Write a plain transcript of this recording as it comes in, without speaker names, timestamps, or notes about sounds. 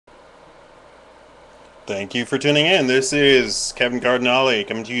Thank you for tuning in. This is Kevin Cardinale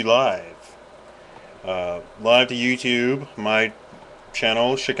coming to you live. Live to YouTube, my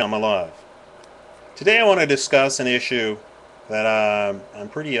channel, Shikama Live. Today I want to discuss an issue that I'm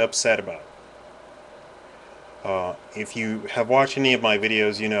pretty upset about. If you have watched any of my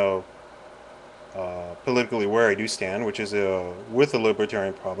videos, you know politically where I do stand, which is with the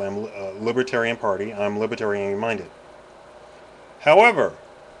Libertarian Party. I'm a Libertarian Party. I'm libertarian minded. However,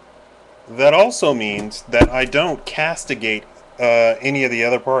 that also means that I don't castigate any of the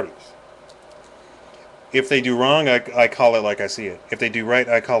other parties. If they do wrong, I call it like I see it. If they do right,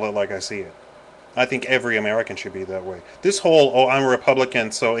 I call it like I see it. I think every American should be that way. This whole, oh, I'm a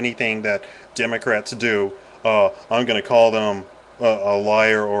Republican, so anything that Democrats do, I'm going to call them a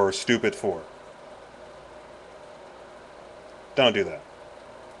liar or stupid for. Don't do that.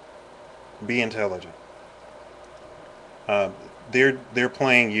 Be intelligent. Uh, they're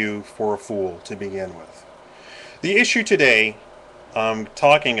playing you for a fool to begin with. The issue today I'm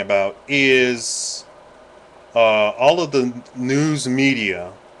talking about is all of the news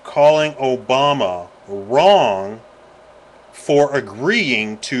media calling Obama wrong for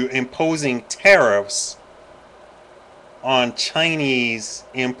agreeing to imposing tariffs on Chinese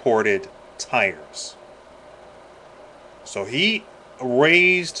imported tires. So he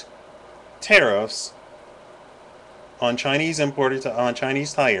raised tariffs on Chinese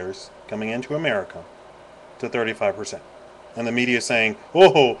tires coming into America to 35%. And the media is saying,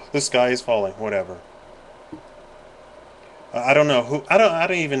 "Oh, the sky is falling," whatever. I don't know who. I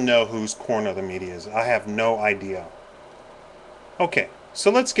don't even know whose corner the media is. I have no idea. Okay,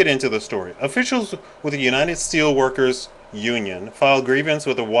 so let's get into the story. Officials with the United Steelworkers Union filed grievance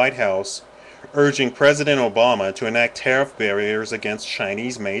with the White House, urging President Obama to enact tariff barriers against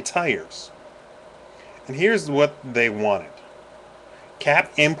Chinese-made tires. And here's what they wanted: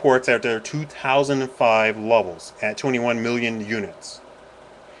 cap imports at their 2005 levels at 21 million units.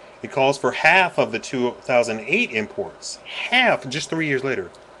 It calls for half of the 2008 imports, half just 3 years later,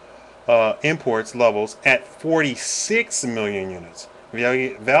 imports levels at 46 million units,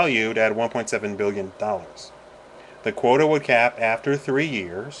 valued at $1.7 billion. The quota would cap after 3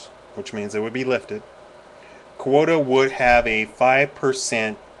 years, which means it would be lifted. Quota would have a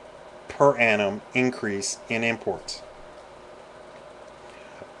 5% per annum increase in imports.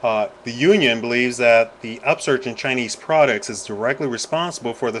 The union believes that the upsurge in Chinese products is directly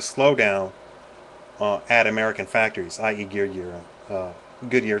responsible for the slowdown at American factories, i.e. Goodyear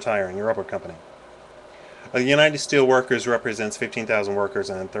Tire and your rubber company. The United Steelworkers represents 15,000 workers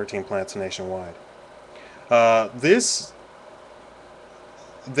and 13 plants nationwide.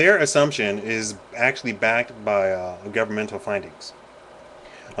 Their assumption is actually backed by governmental findings.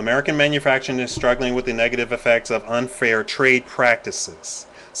 American manufacturing is struggling with the negative effects of unfair trade practices.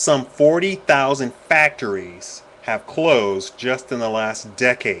 Some 40,000 factories have closed just in the last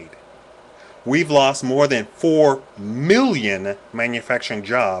decade. We've lost more than 4 million manufacturing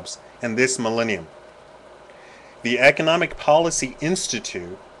jobs in this millennium. The Economic Policy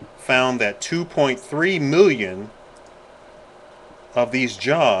Institute found that 2.3 million of these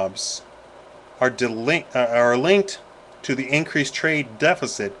jobs are linked to the increased trade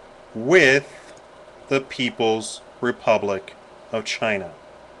deficit with the People's Republic of China.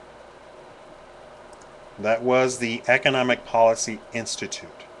 That was the Economic Policy Institute.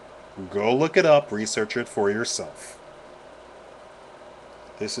 Go look it up, research it for yourself.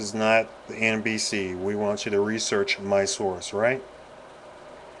 This is not the NBC. We want you to research my source, right?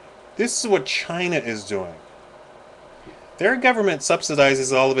 This is what China is doing. Their government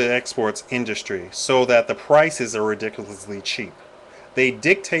subsidizes all of its exports industry so that the prices are ridiculously cheap. They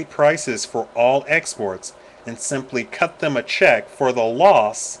dictate prices for all exports and simply cut them a check for the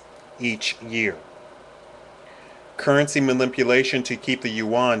loss each year. Currency manipulation to keep the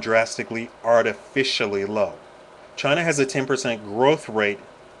yuan drastically artificially low. China has a 10% growth rate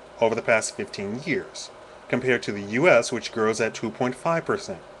over the past 15 years, compared to the US, which grows at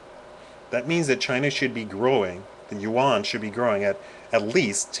 2.5%. That means that China should be growing, the yuan should be growing at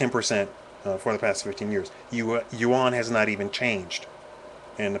least 10% for the past 15 years. Yuan has not even changed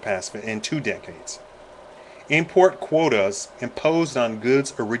in 2 decades. Import quotas imposed on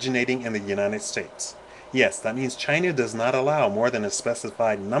goods originating in the United States. Yes, that means China does not allow more than a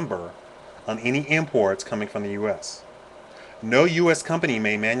specified number on any imports coming from the US. No US company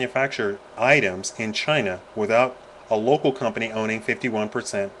may manufacture items in China without a local company owning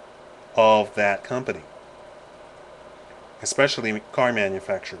 51% of that company, especially car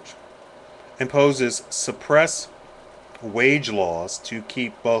manufacturers. Imposes suppress wage laws to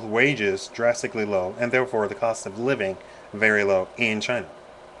keep both wages drastically low and therefore the cost of living very low in China.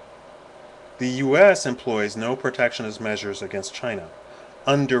 The U.S. employs no protectionist measures against China.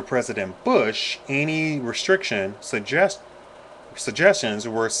 Under President Bush, any suggestions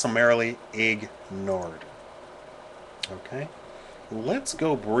were summarily ignored. Okay? Let's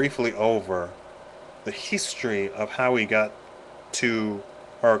go briefly over the history of how we got to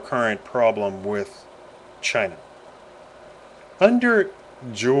our current problem with China. Under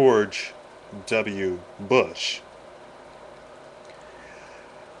George W. Bush,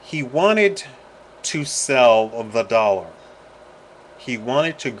 he wanted to sell the dollar. He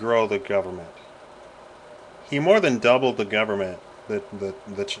wanted to grow the government. He more than doubled the government, the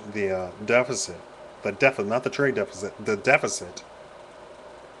deficit, not the trade deficit, the deficit.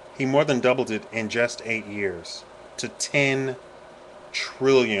 He more than doubled it in just 8 years to $10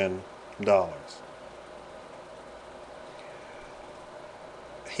 trillion.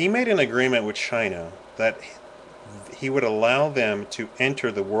 He made an agreement with China that he would allow them to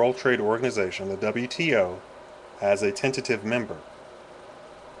enter the World Trade Organization, the WTO, as a tentative member.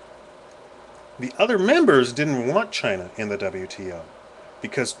 The other members didn't want China in the WTO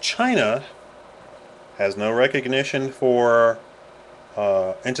because China has no recognition for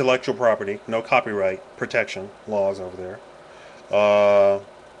intellectual property, no copyright protection laws over there.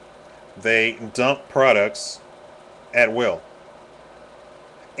 They dump products at will.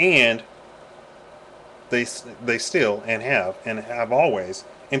 And they still and have always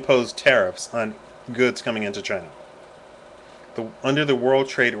imposed tariffs on goods coming into China. Under the World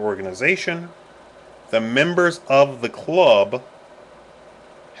Trade Organization, the members of the club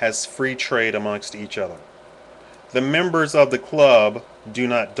has free trade amongst each other. The members of the club do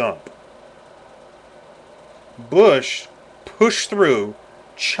not dump. Bush pushed through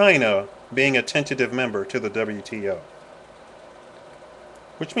China being a tentative member to the WTO.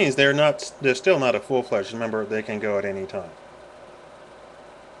 Which means they're still not a full-fledged member. They can go at any time.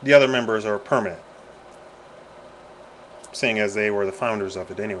 The other members are permanent, seeing as they were the founders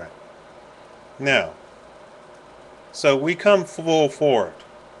of it anyway. Now, so we come full forward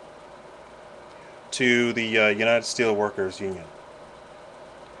to the United Steelworkers Union.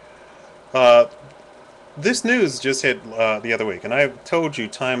 This news just hit the other week, and I've told you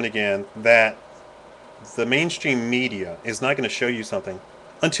time and again that the mainstream media is not going to show you something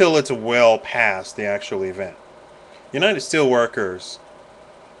until it's well past the actual event. United Steelworkers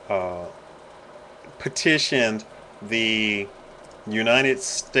petitioned the United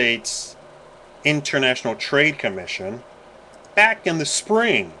States International Trade Commission back in the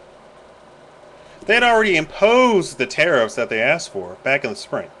spring. They had already imposed the tariffs that they asked for back in the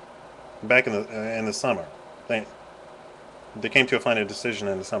spring, back in the summer. They came to a final decision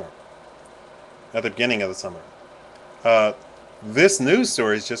in the summer, at the beginning of the summer. This news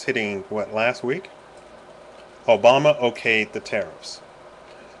story is just hitting, last week? Obama okayed the tariffs.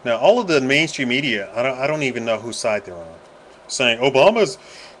 Now, all of the mainstream media, I don't even know whose side they're on, saying Obama's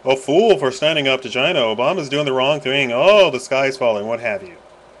a fool for standing up to China. Obama's doing the wrong thing. Oh, the sky's falling, what have you.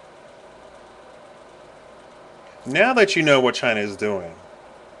 Now that you know what China is doing,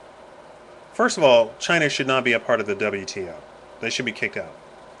 first of all, China should not be a part of the WTO. They should be kicked out.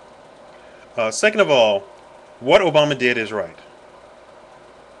 Second of all, what Obama did is right.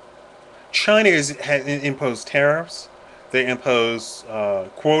 China has imposed tariffs, they impose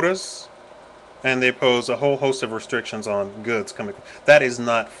quotas, and they impose a whole host of restrictions on goods coming. That is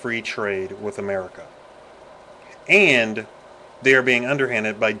not free trade with America. And they are being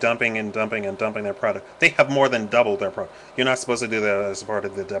underhanded by dumping their product. They have more than doubled their product. You're not supposed to do that as part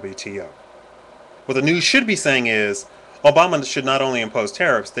of the WTO. What the news should be saying is Obama should not only impose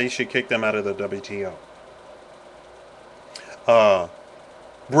tariffs, they should kick them out of the WTO.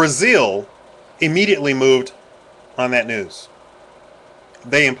 Brazil immediately moved on that news.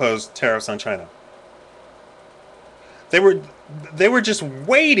 They imposed tariffs on China. They were just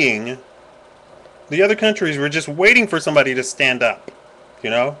waiting. The other countries were just waiting for somebody to stand up,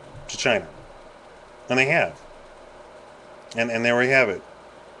 to China. And they have. And there we have it.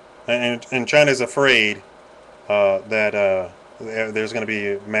 And China's afraid that there's going to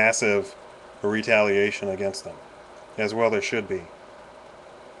be massive retaliation against them. As well there should be.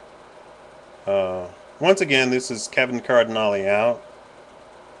 Once again, this is Kevin Cardinale out.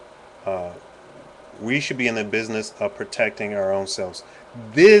 We should be in the business of protecting our own selves.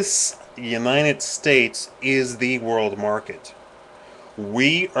 This United States is the world market.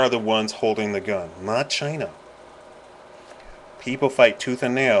 We are the ones holding the gun, not China. People fight tooth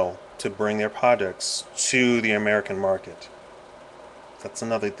and nail to bring their products to the American market. That's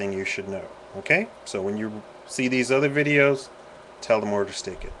another thing you should know. Okay? So when you see these other videos, tell them where to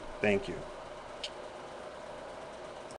stick it. Thank you.